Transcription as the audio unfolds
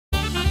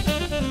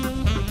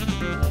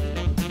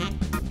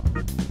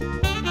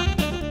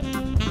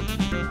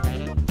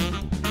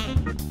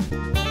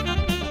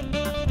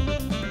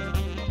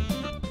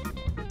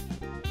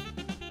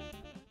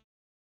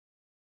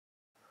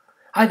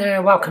Hi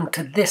there, welcome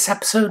to this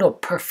episode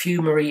of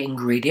Perfumery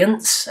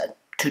Ingredients.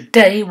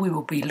 Today we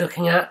will be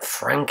looking at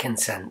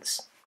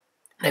frankincense.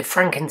 Now,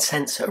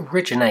 frankincense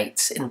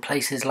originates in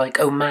places like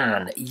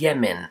Oman,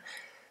 Yemen,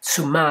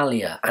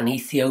 Somalia and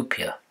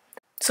Ethiopia.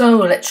 So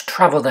let's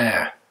travel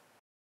there.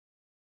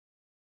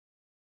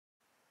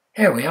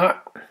 Here we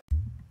are.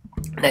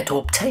 Now, to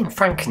obtain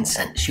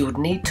frankincense you would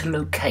need to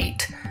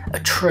locate a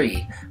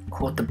tree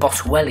called the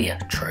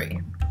Boswellia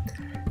tree.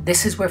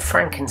 This is where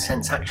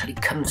frankincense actually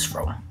comes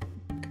from.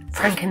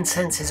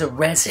 Frankincense is a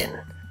resin,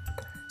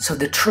 so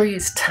the tree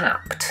is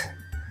tapped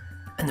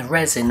and the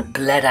resin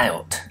bled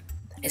out.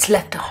 It's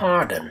left to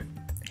harden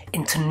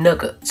into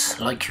nuggets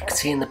like you can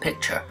see in the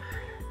picture.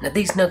 Now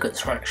these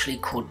nuggets are actually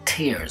called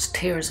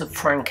tears of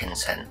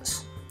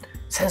frankincense.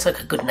 Sounds like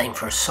a good name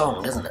for a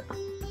song, doesn't it?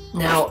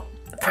 Now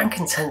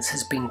frankincense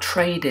has been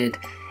traded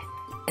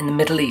in the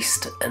Middle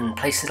East and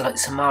places like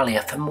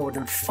Somalia for more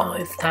than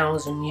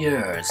 5,000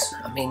 years.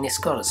 I mean, it's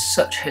got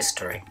such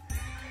history.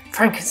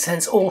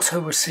 Frankincense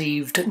also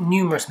received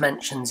numerous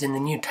mentions in the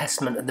New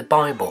Testament of the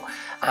Bible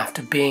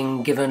after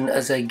being given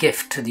as a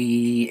gift to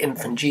the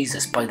infant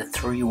Jesus by the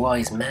three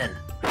wise men.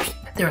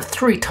 There are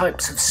three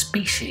types of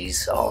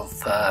species of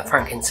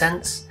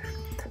frankincense,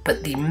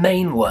 but the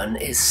main one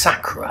is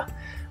Sakura,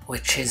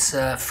 which is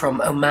from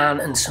Oman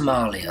and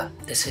Somalia.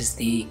 This is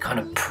the kind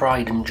of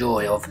pride and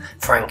joy of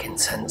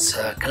frankincense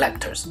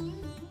collectors.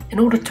 In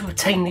order to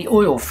obtain the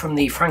oil from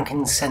the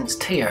frankincense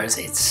tears,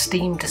 it's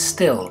steam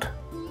distilled.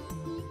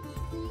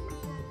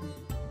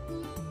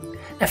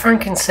 Now,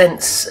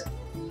 frankincense,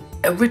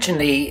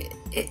 originally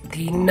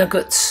the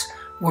nuggets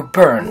were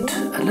burned,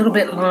 a little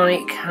bit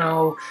like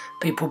how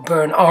people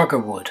burn agar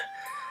wood,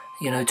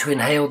 to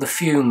inhale the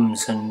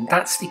fumes, and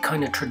that's the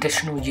kind of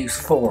traditional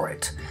use for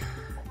it.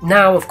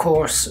 Now, of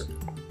course,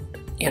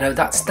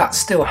 that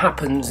still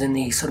happens in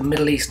the sort of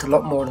Middle East a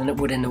lot more than it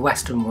would in the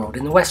Western world.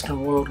 In the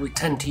Western world, we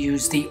tend to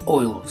use the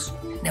oils.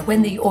 Now,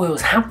 when the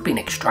oils have been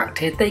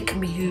extracted, they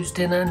can be used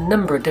in a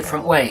number of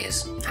different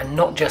ways, and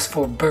not just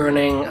for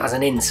burning as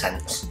an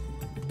incense.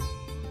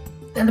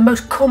 Now, the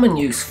most common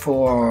use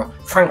for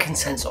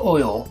frankincense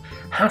oil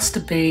has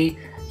to be,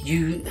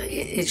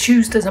 it's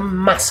used as a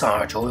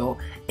massage oil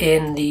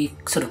in the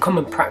sort of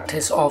common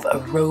practice of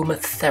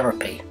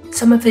aromatherapy.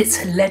 Some of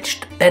its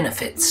alleged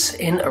benefits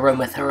in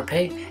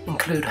aromatherapy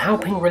include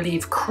helping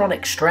relieve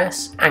chronic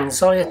stress,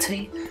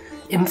 anxiety,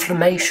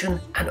 inflammation,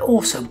 and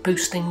also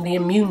boosting the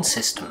immune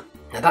system.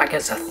 Now that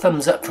gets a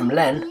thumbs up from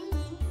Len.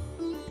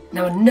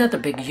 Now, another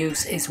big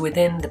use is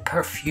within the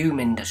perfume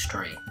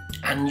industry,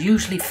 and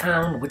usually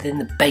found within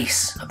the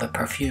base of a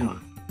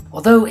perfume.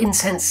 Although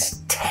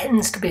incense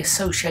tends to be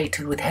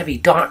associated with heavy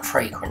dark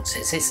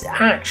fragrances, it's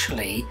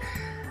actually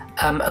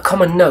a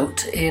common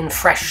note in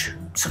fresh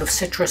sort of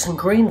citrus and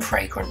green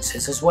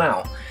fragrances as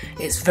well.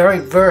 It's very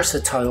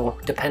versatile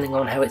depending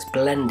on how it's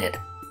blended.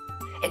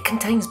 It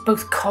contains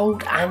both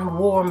cold and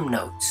warm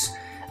notes,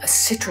 a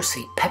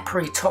citrusy,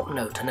 peppery top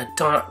note and a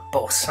dark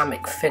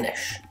balsamic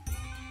finish.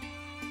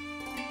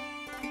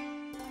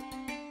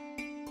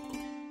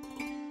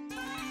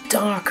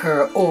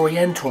 Darker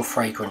oriental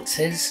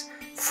fragrances,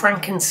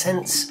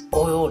 frankincense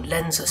oil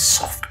lends a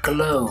soft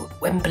glow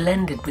when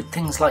blended with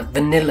things like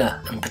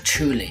vanilla and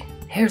patchouli.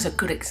 Here's a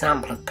good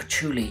example of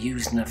patchouli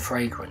used in a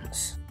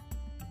fragrance.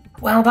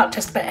 Well, that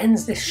just about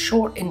ends this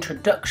short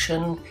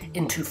introduction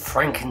into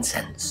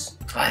frankincense.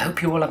 I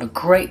hope you all have a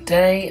great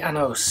day, and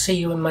I'll see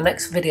you in my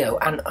next video,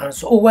 and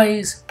as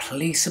always,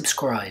 please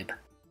subscribe.